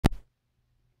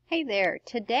Hey there.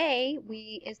 Today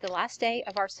is the last day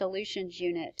of our solutions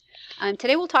unit.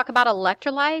 Today we'll talk about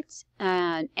electrolytes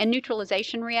and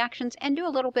neutralization reactions and do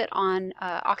a little bit on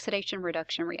oxidation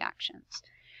reduction reactions.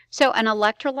 So an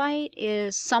electrolyte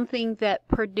is something that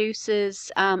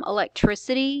produces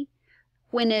electricity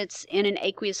when it's in an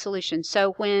aqueous solution.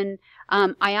 So when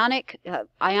ionic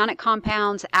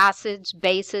compounds, acids,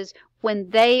 bases,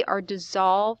 when they are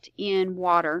dissolved in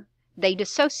water, they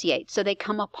dissociate. So they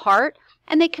come apart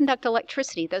and they conduct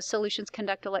electricity. Those solutions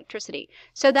conduct electricity.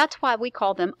 So that's why we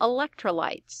call them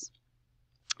electrolytes.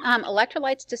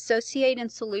 Electrolytes dissociate in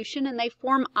solution and they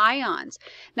form ions.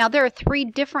 Now there are three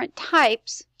different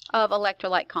types of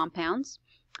electrolyte compounds.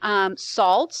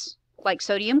 Salts, like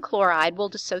sodium chloride, will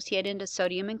dissociate into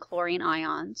sodium and chlorine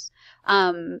ions.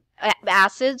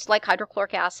 Acids, like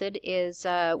hydrochloric acid,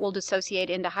 will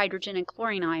dissociate into hydrogen and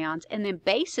chlorine ions. And then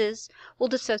bases will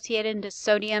dissociate into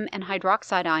sodium and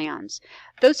hydroxide ions.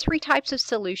 Those three types of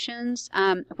solutions,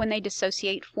 when they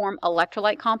dissociate, form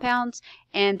electrolyte compounds,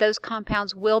 and those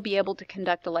compounds will be able to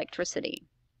conduct electricity.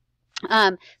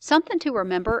 Something to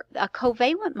remember, a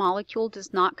covalent molecule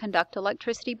does not conduct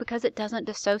electricity because it doesn't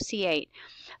dissociate.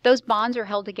 Those bonds are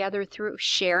held together through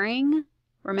sharing.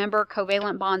 Remember,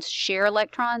 covalent bonds share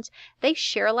electrons. They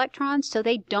share electrons, so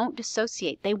they don't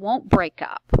dissociate. They won't break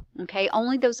up. Okay,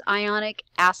 only those ionic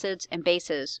acids and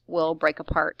bases will break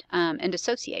apart and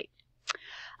dissociate.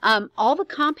 All the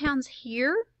compounds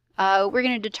here, we're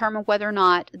going to determine whether or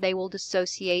not they will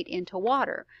dissociate into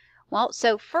water. Well,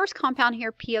 so first compound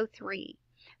here, PO3.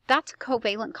 That's a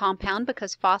covalent compound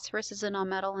because phosphorus is a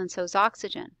nonmetal and so is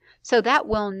oxygen. So that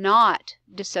will not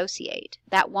dissociate.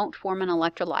 That won't form an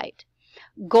electrolyte.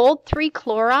 Gold 3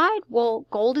 chloride, well,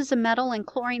 gold is a metal and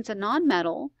chlorine's a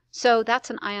nonmetal, so that's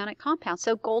an ionic compound.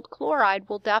 So gold chloride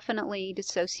will definitely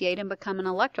dissociate and become an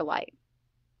electrolyte.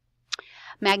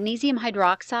 Magnesium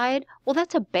hydroxide, well,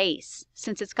 that's a base.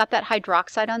 Since it's got that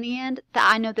hydroxide on the end,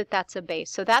 I know that that's a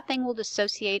base. So that thing will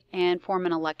dissociate and form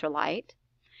an electrolyte.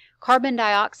 Carbon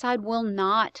dioxide will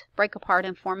not break apart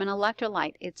and form an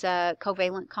electrolyte. It's a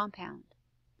covalent compound.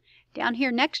 Down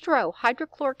here, next row,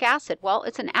 hydrochloric acid. Well,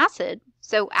 it's an acid,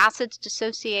 so acids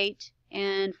dissociate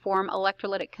and form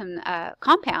electrolytic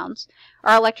compounds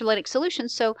or electrolytic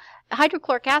solutions. So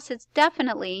hydrochloric acid's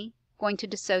definitely going to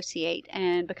dissociate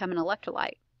and become an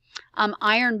electrolyte.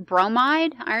 Iron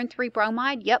bromide, iron 3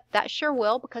 bromide, yep, that sure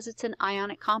will because it's an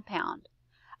ionic compound.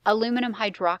 Aluminum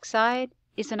hydroxide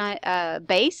is a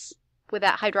base with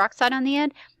that hydroxide on the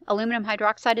end. Aluminum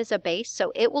hydroxide is a base,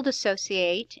 so it will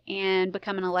dissociate and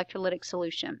become an electrolytic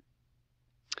solution.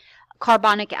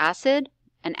 Carbonic acid,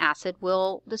 an acid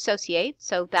will dissociate,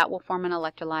 so that will form an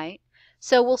electrolyte.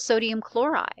 So will sodium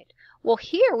chloride. Well,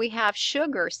 here we have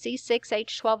sugar,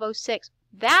 C6H12O6.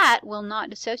 That will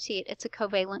not dissociate. It's a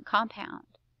covalent compound.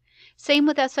 Same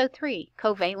with SO3,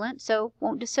 covalent, so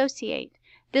won't dissociate.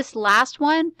 This last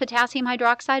one, potassium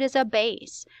hydroxide, is a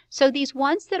base. So these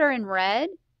ones that are in red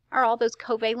are all those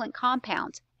covalent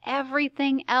compounds.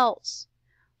 Everything else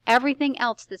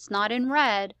that's not in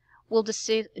red will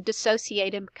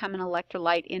dissociate and become an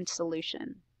electrolyte in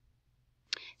solution.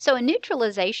 So a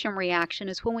neutralization reaction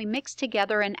is when we mix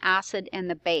together an acid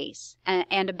and a base, and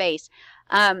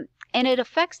it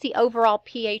affects the overall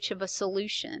pH of a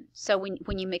solution. So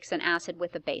when you mix an acid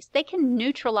with a base, they can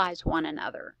neutralize one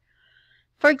another.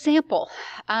 For example,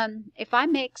 if I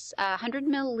mix 100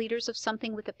 milliliters of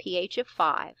something with a pH of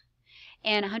 5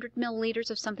 and 100 milliliters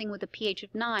of something with a pH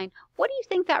of 9, what do you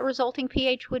think that resulting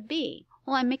pH would be?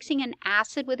 Well, I'm mixing an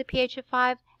acid with a pH of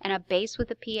 5 and a base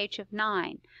with a pH of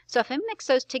 9. So if I mix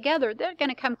those together, they're going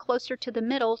to come closer to the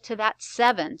middle to that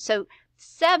 7. So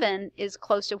 7 is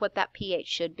close to what that pH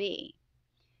should be.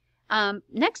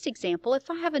 Next example, if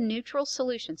I have a neutral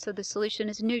solution, so the solution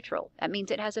is neutral, that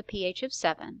means it has a pH of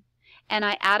 7, and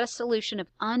I add a solution of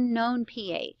unknown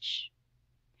pH.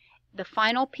 The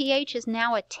final pH is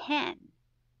now a 10.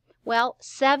 Well,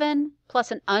 7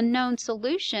 plus an unknown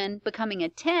solution becoming a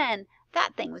 10,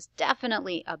 that thing was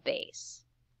definitely a base.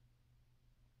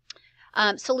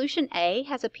 Solution A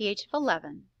has a pH of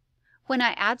 11. When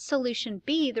I add solution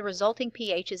B, the resulting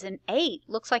pH is an 8.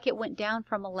 Looks like it went down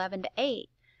from 11 to 8.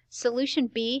 Solution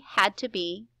B had to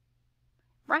be,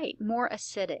 right, more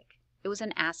acidic. It was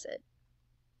an acid.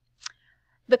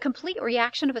 The complete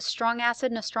reaction of a strong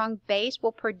acid and a strong base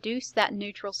will produce that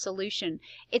neutral solution.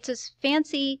 It's a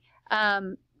fancy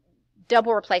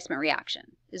double replacement reaction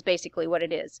is basically what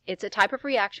it is. It's a type of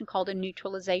reaction called a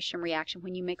neutralization reaction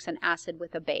when you mix an acid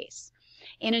with a base.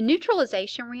 In a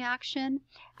neutralization reaction,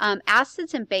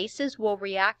 acids and bases will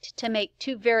react to make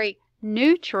two very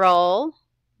neutral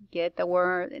get the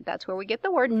word, that's where we get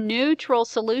the word neutral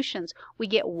solutions. We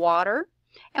get water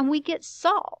and we get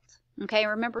salt. Okay,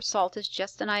 remember salt is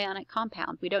just an ionic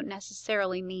compound. We don't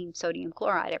necessarily mean sodium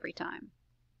chloride every time.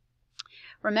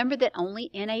 Remember that only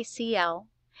NaCl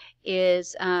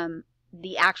is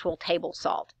the actual table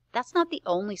salt. That's not the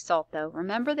only salt though.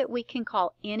 Remember that we can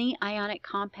call any ionic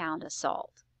compound a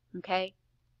salt. Okay?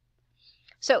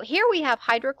 So here we have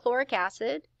hydrochloric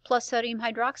acid plus sodium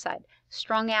hydroxide,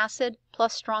 strong acid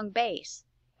plus strong base.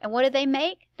 And what do they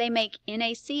make? They make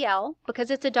NaCl because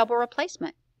it's a double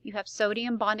replacement. You have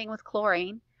sodium bonding with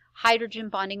chlorine, hydrogen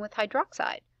bonding with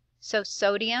hydroxide. So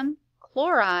sodium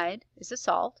chloride is a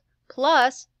salt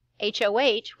plus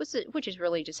HOH, which is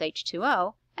really just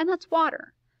H2O, and that's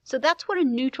water. So that's what a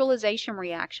neutralization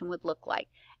reaction would look like.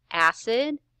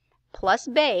 Acid plus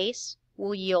base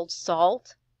will yield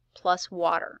salt plus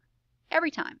water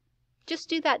every time. Just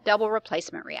do that double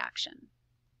replacement reaction.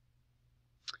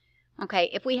 Okay,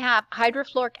 if we have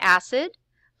hydrofluoric acid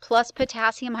plus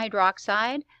potassium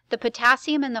hydroxide, the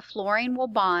potassium and the fluorine will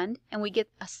bond and we get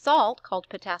a salt called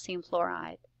potassium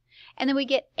fluoride. And then we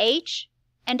get H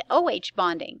and OH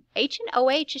bonding. H and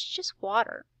OH is just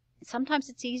water. Sometimes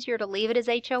it's easier to leave it as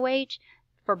HOH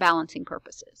for balancing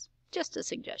purposes. Just a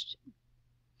suggestion.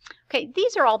 Okay,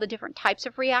 these are all the different types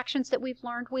of reactions that we've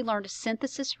learned. We learned a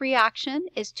synthesis reaction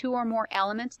is two or more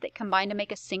elements that combine to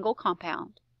make a single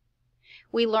compound.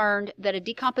 We learned that a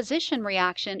decomposition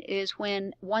reaction is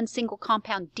when one single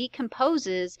compound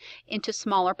decomposes into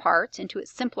smaller parts, into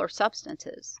its simpler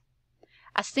substances.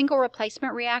 A single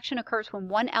replacement reaction occurs when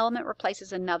one element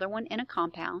replaces another one in a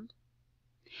compound.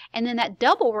 And then that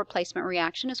double replacement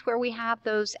reaction is where we have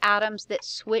those atoms that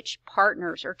switch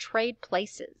partners or trade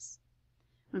places.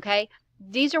 Okay,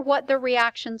 these are what the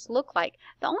reactions look like.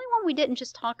 The only one we didn't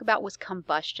just talk about was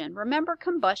combustion. Remember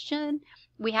combustion?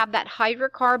 We have that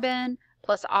hydrocarbon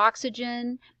plus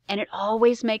oxygen, and it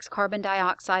always makes carbon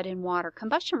dioxide and water.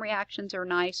 Combustion reactions are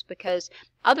nice because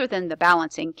other than the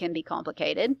balancing can be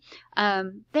complicated,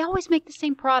 they always make the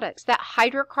same products. That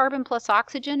hydrocarbon plus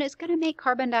oxygen is going to make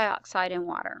carbon dioxide and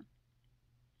water.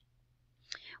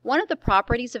 One of the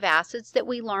properties of acids that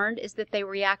we learned is that they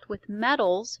react with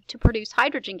metals to produce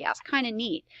hydrogen gas. Kind of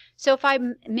neat. So if I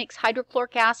mix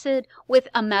hydrochloric acid with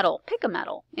a metal, pick a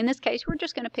metal. In this case, we're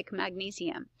just going to pick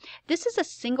magnesium. This is a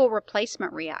single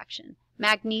replacement reaction.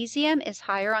 Magnesium is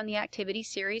higher on the activity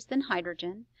series than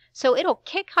hydrogen. So it'll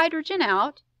kick hydrogen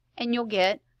out and you'll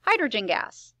get hydrogen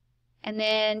gas. And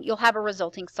then you'll have a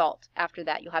resulting salt after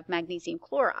that. You'll have magnesium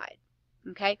chloride.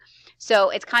 Okay, so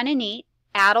it's kind of neat.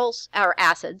 Acids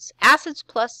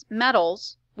plus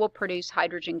metals will produce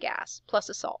hydrogen gas plus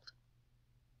a salt.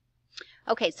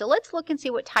 Okay, so let's look and see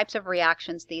what types of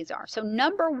reactions these are. So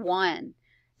number one,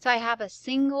 so I have a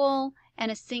single and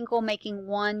a single making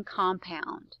one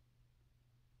compound.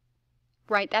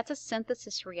 Right, that's a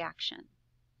synthesis reaction.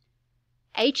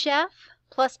 HF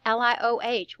plus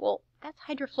LiOH, well, that's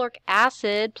hydrofluoric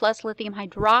acid plus lithium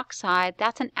hydroxide.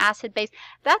 That's an acid base.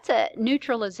 That's a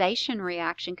neutralization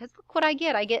reaction because look what I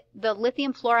get. I get the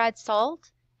lithium fluoride salt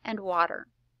and water.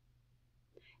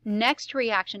 Next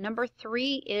reaction, number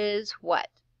three, is what?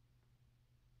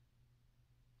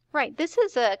 Right, this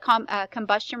is a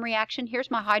combustion reaction. Here's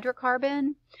my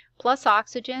hydrocarbon plus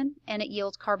oxygen, and it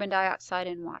yields carbon dioxide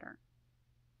and water.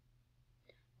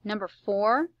 Number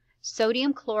four,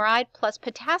 sodium chloride plus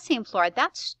potassium fluoride.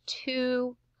 That's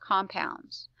two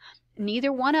compounds.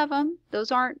 Neither one of them,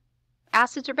 those aren't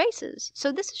acids or bases.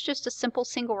 So this is just a simple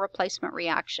single replacement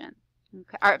reaction.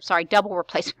 Okay, or, sorry, double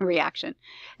replacement reaction.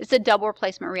 It's a double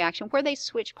replacement reaction where they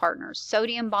switch partners.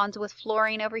 Sodium bonds with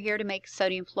fluorine over here to make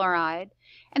sodium fluoride,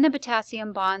 and then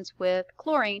potassium bonds with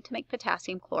chlorine to make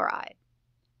potassium chloride.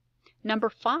 Number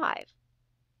five.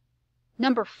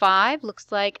 Number five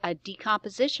looks like a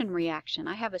decomposition reaction.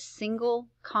 I have a single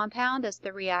compound as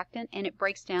the reactant and it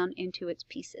breaks down into its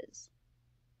pieces.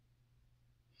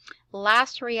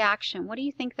 Last reaction, what do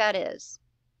you think that is?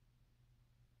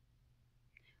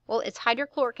 Well, it's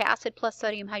hydrochloric acid plus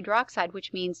sodium hydroxide,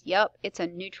 which means, yep, it's a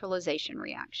neutralization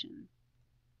reaction.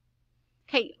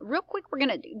 Okay, real quick, we're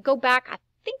going to go back. I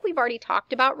think we've already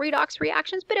talked about redox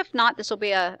reactions, but if not, this will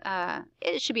be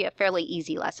it should be a fairly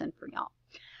easy lesson for y'all.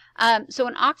 So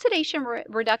an oxidation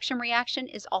reduction reaction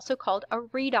is also called a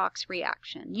redox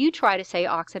reaction. You try to say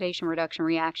oxidation reduction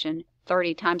reaction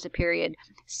 30 times a period,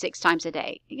 6 times a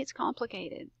day. It gets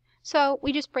complicated. So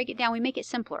we just break it down. We make it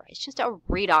simpler. It's just a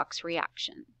redox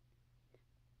reaction.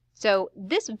 So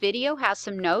this video has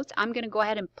some notes. I'm going to go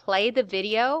ahead and play the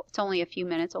video. It's only a few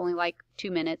minutes, only like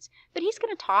 2 minutes. But he's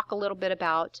going to talk a little bit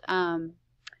about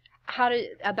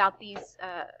about these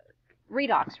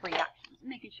redox reactions.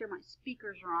 making sure my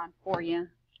speakers are on for you,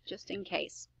 just in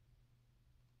case.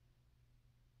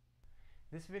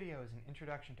 This video is an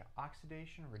introduction to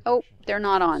oxidation reduction. Oh, they're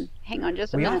not on. Hang on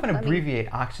just a minute. We often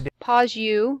abbreviate oxidation. Pause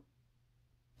you.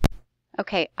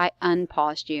 Okay, I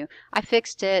unpaused you. I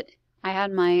fixed it. I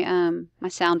had my my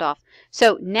sound off.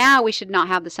 So now we should not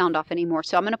have the sound off anymore.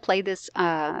 So I'm going to play this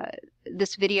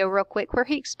this video real quick where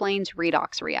he explains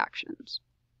redox reactions.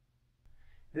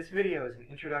 This video is an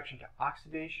introduction to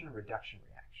oxidation reduction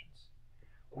reactions.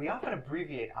 We often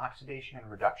abbreviate oxidation and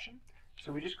reduction,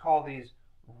 so we just call these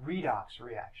redox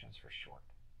reactions for short.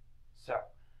 So,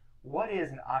 what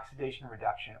is an oxidation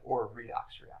reduction or a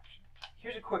redox reaction?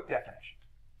 Here's a quick definition.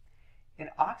 In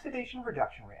oxidation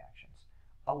reduction reactions,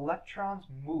 electrons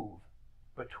move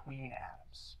between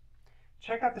atoms.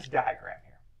 Check out this diagram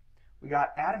here. We got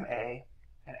atom A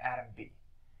and atom B,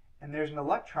 and there's an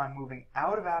electron moving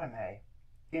out of atom A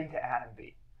into atom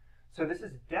B. So this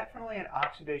is definitely an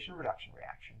oxidation reduction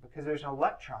reaction because there's an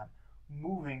electron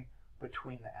moving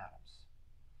between the atoms.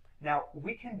 Now,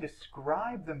 we can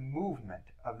describe the movement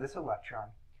of this electron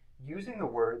using the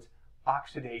words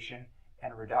oxidation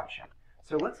and reduction.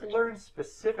 So let's learn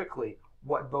specifically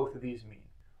what both of these mean.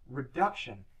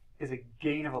 Reduction is a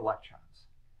gain of electrons.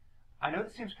 I know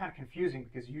this seems kind of confusing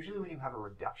because usually when you have a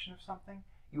reduction of something,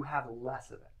 you have less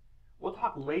of it. We'll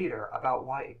talk later about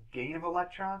why a gain of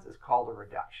electrons is called a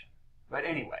reduction. But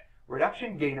anyway,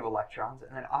 reduction, gain of electrons,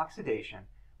 and then oxidation,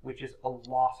 which is a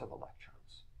loss of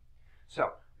electrons.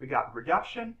 So, we got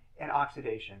reduction and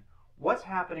oxidation. What's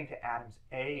happening to atoms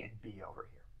A and B over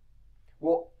here?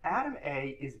 Well, atom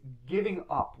A is giving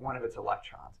up one of its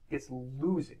electrons. It's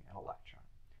losing an electron.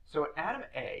 So at atom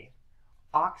A,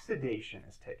 oxidation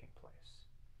is taking place.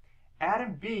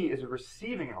 Atom B is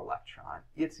receiving an electron.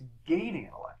 It's gaining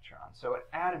an electron. So at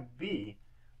atom B,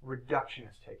 reduction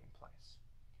is taking place.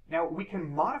 Now, we can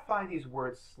modify these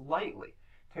words slightly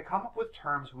to come up with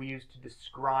terms we use to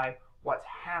describe what's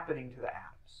happening to the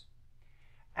atoms.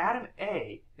 Atom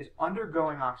A is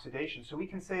undergoing oxidation, so we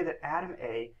can say that atom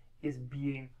A is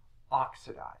being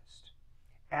oxidized.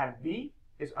 Atom B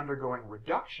is undergoing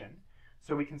reduction,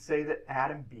 so we can say that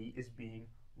atom B is being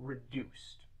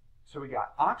reduced. So we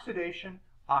got oxidation,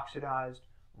 oxidized,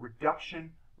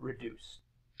 reduction, reduced.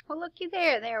 Well, looky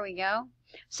there. There we go.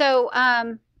 So,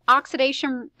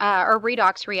 oxidation or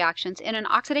redox reactions. In an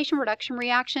oxidation reduction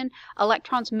reaction,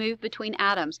 electrons move between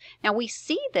atoms. Now we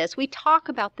see this, we talk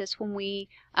about this when we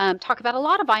talk about a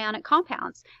lot of ionic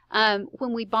compounds.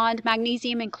 When we bond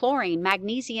magnesium and chlorine,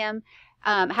 magnesium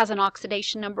has an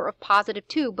oxidation number of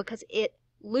 +2 because it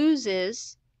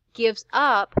gives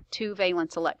up 2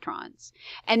 valence electrons.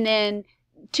 And then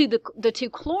the two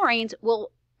chlorines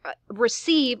will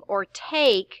receive or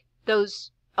take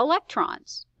those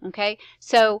electrons. Okay,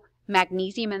 so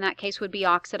magnesium in that case would be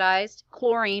oxidized,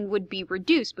 chlorine would be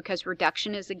reduced because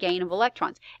reduction is a gain of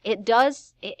electrons. It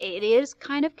is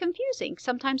kind of confusing.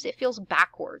 Sometimes it feels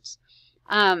backwards.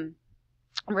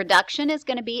 Reduction is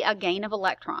going to be a gain of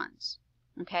electrons.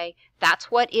 Okay,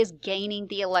 that's what is gaining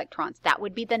the electrons. That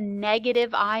would be the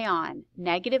negative ion.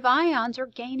 Negative ions are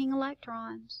gaining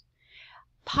electrons.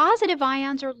 Positive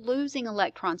ions are losing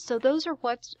electrons. So those are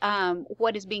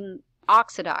what is being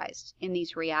oxidized in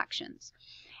these reactions.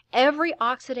 Every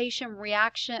oxidation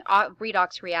reaction,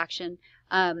 redox reaction,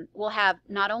 will have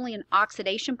not only an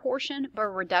oxidation portion, but a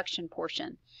reduction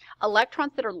portion.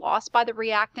 Electrons that are lost by the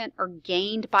reactant are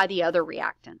gained by the other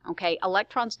reactant. Okay,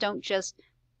 electrons don't just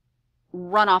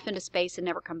run off into space and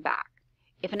never come back.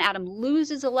 If an atom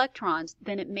loses electrons,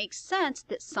 then it makes sense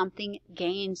that something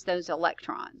gains those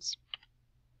electrons.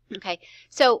 Okay,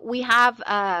 so we have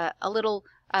a little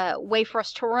way for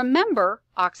us to remember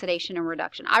oxidation and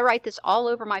reduction. I write this all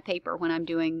over my paper when I'm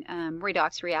doing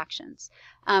redox reactions.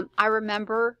 I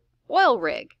remember oil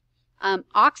rig.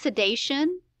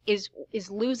 Oxidation is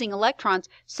losing electrons,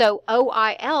 so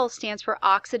OIL stands for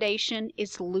oxidation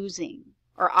is losing,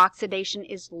 or oxidation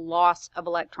is loss of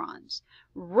electrons.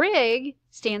 Rig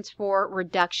stands for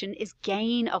reduction is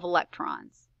gain of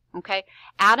electrons. Okay,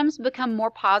 atoms become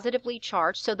more positively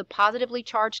charged, so the positively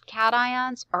charged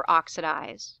cations are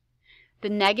oxidized. The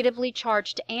negatively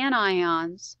charged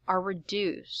anions are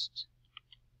reduced.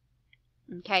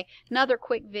 Okay, another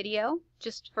quick video,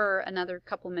 just for another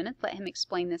couple minutes. Let him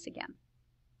explain this again.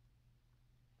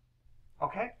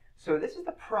 Okay, so this is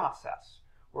the process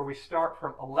where we start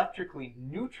from electrically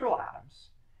neutral atoms.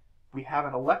 We have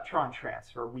an electron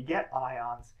transfer. We get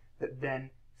ions that then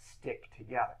stick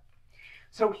together.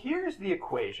 So here's the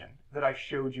equation that I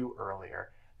showed you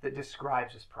earlier that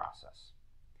describes this process.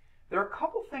 There are a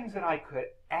couple things that I could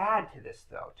add to this,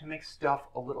 though, to make stuff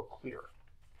a little clearer.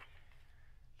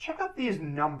 Check out these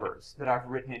numbers that I've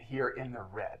written in here in the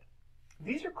red.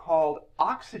 These are called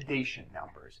oxidation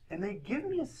numbers, and they give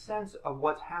me a sense of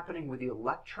what's happening with the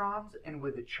electrons and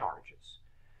with the charges.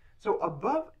 So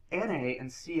above Na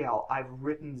and Cl, I've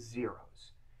written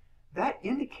zeros. That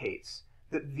indicates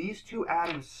that these two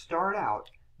atoms start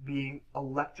out being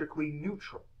electrically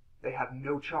neutral. They have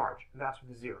no charge. That's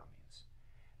what the zero means.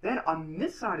 Then on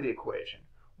this side of the equation,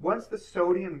 once the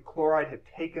sodium and chloride have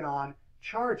taken on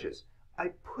charges, I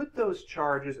put those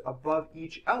charges above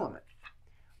each element.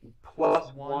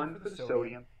 +1 for the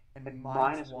sodium and then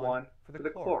 -1 for the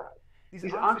chloride.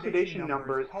 These oxidation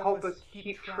numbers help us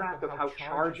keep track of how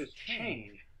charges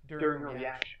change during a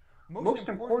reaction. Most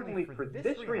importantly for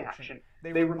this reaction,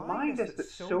 they remind us that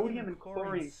sodium and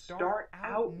chlorine start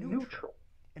out neutral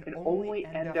and only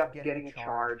end up getting a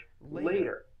charge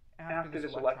later after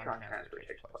this electron transfer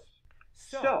takes place.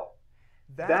 So,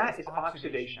 that is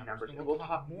oxidation numbers, and we'll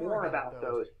talk more about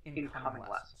those in coming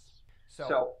lessons.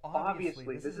 So,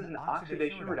 obviously, this is an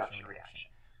oxidation-reduction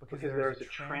reaction because there is a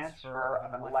transfer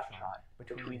of an electron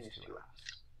between these two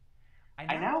atoms.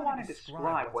 I now want to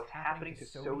describe what's happening to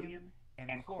sodium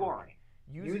and chlorine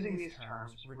using these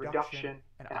terms reduction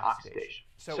and oxidation.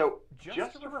 So,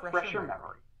 just to refresh your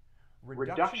memory,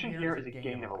 reduction here is a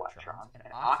gain of electrons,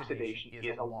 and oxidation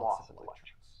is a loss of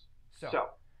electrons. So,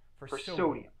 for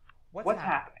sodium, what's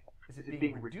happening? Is it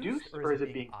being reduced or is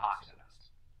it being oxidized?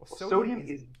 Well, sodium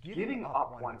is giving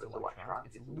up one of its electrons,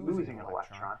 it's losing an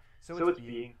electron, so it's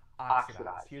being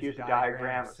oxidized. Here's a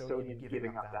diagram of sodium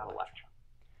giving up that electron.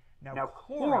 Now,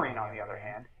 chlorine, on the other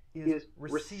hand, is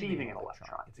receiving an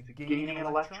electron. It's gaining an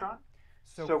electron,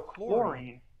 so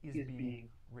chlorine is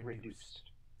being reduced.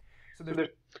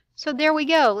 So there we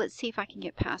go. Let's see if I can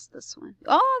get past this one.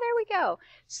 Oh, there we go.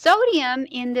 Sodium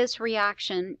in this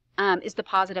reaction is the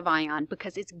positive ion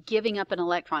because it's giving up an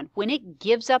electron. When it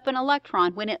gives up an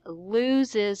electron, when it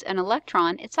loses an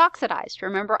electron, it's oxidized.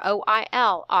 Remember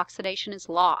OIL, oxidation is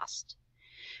lost.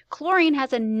 Chlorine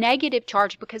has a negative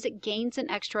charge because it gains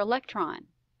an extra electron.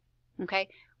 Okay?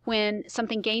 When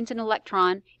something gains an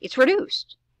electron, it's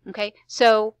reduced. Okay?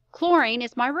 So chlorine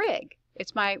is my rig.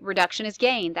 It's my reduction is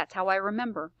gain. That's how I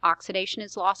remember. Oxidation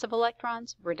is loss of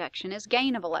electrons. Reduction is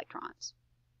gain of electrons.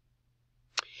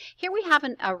 Here we have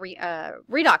a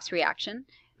redox reaction.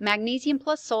 Magnesium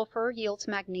plus sulfur yields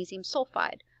magnesium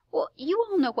sulfide. Well, you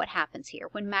all know what happens here.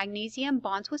 When magnesium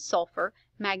bonds with sulfur,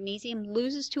 magnesium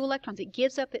loses 2 electrons. It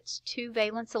gives up its 2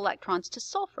 valence electrons to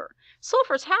sulfur.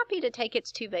 Sulfur's happy to take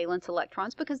its 2 valence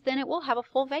electrons because then it will have a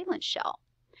full valence shell.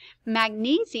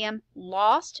 Magnesium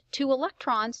lost 2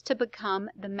 electrons to become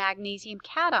the magnesium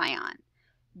cation.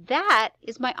 That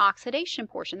is my oxidation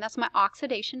portion. That's my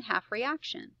oxidation half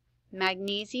reaction.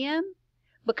 Magnesium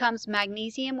becomes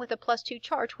magnesium with a +2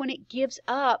 charge when it gives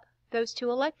up those 2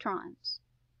 electrons.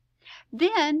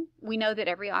 Then we know that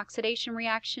every oxidation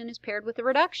reaction is paired with a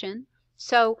reduction.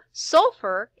 So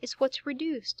sulfur is what's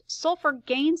reduced. Sulfur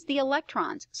gains the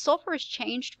electrons. Sulfur is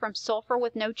changed from sulfur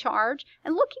with no charge.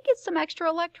 And look, it gets some extra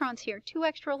electrons here, 2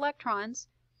 extra electrons.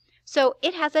 So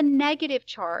it has a negative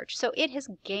charge. So it has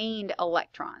gained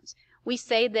electrons. We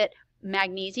say that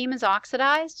magnesium is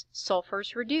oxidized, sulfur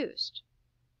is reduced.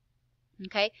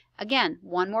 Okay, again,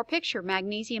 one more picture.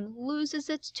 Magnesium loses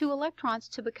its 2 electrons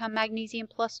to become magnesium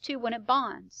 +2 when it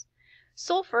bonds.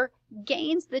 Sulfur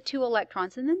gains the 2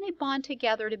 electrons and then they bond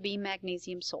together to be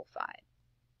magnesium sulfide.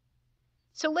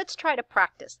 So let's try to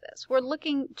practice this.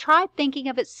 Try thinking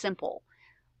of it simple.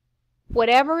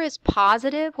 Whatever is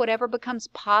positive, whatever becomes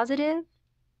positive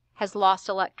has lost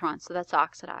electrons, so that's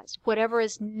oxidized. Whatever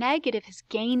is negative has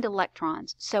gained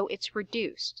electrons, so it's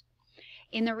reduced.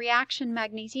 In the reaction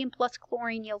magnesium plus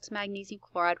chlorine yields magnesium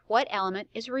chloride, what element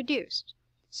is reduced?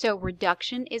 So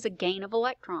reduction is a gain of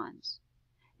electrons.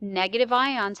 Negative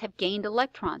ions have gained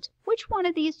electrons. Which one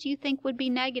of these do you think would be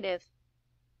negative?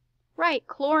 Right,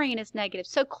 chlorine is negative,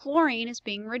 so chlorine is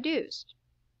being reduced.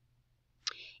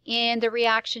 In the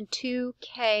reaction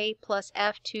 2K plus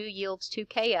F2 yields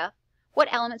 2KF,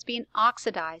 what element's being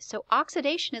oxidized? So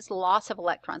oxidation is loss of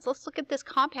electrons. Let's look at this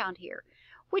compound here.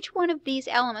 Which one of these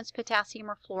elements, potassium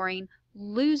or fluorine,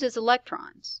 loses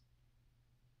electrons?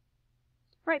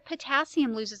 Right,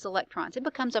 potassium loses electrons. It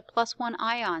becomes a +1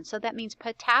 ion, so that means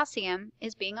potassium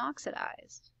is being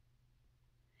oxidized.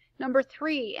 Number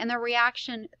 3, in the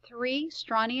reaction 3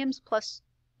 strontiums plus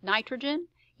nitrogen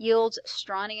yields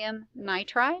strontium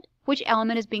nitride. Which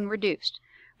element is being reduced?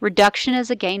 Reduction is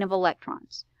a gain of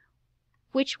electrons.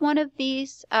 Which one of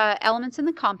these elements in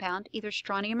the compound, either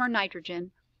strontium or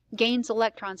nitrogen, gains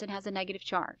electrons and has a negative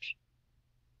charge?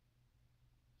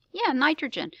 Yeah,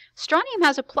 nitrogen. Strontium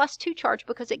has a +2 charge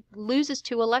because it loses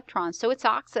 2 electrons, so it's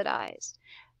oxidized.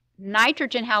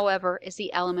 Nitrogen, however, is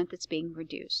the element that's being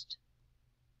reduced.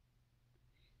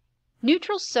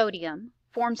 Neutral sodium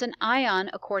forms an ion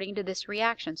according to this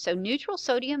reaction. So neutral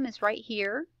sodium is right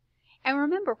here. And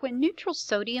remember, when neutral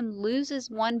sodium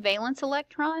loses one valence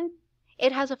electron,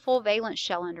 it has a full valence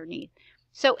shell underneath.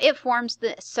 So it forms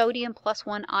the sodium plus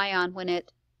 1 ion when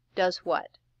it does what?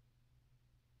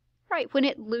 Right, when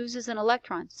it loses an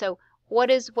electron. So what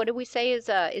do we say is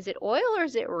it oil or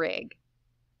is it Rig?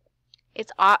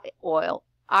 It's oil,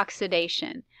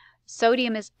 oxidation.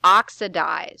 Sodium is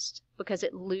oxidized because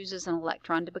it loses an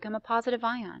electron to become a positive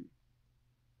ion.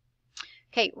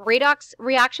 Okay, redox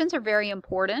reactions are very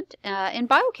important in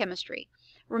biochemistry.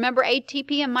 Remember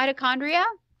ATP and mitochondria?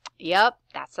 Yep,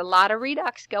 that's a lot of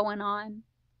redox going on.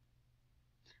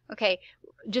 Okay,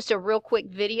 just a real quick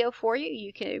video for you.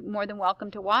 You can more than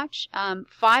welcome to watch.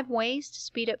 5 ways to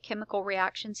speed up chemical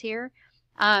reactions here.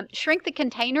 Shrink the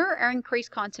container or increase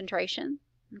concentration.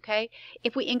 Okay,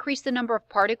 if we increase the number of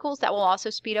particles, that will also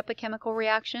speed up a chemical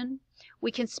reaction.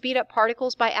 We can speed up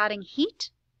particles by adding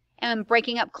heat and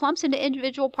breaking up clumps into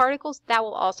individual particles. That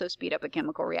will also speed up a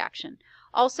chemical reaction.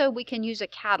 Also, we can use a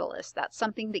catalyst. That's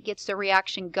something that gets the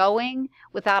reaction going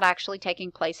without actually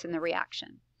taking place in the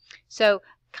reaction. So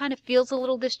kind of feels a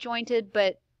little disjointed,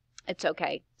 but it's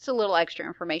okay. It's a little extra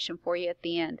information for you at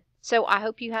the end. So I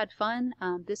hope you had fun.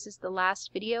 This is the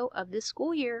last video of this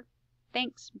school year.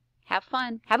 Thanks. Have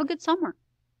fun. Have a good summer.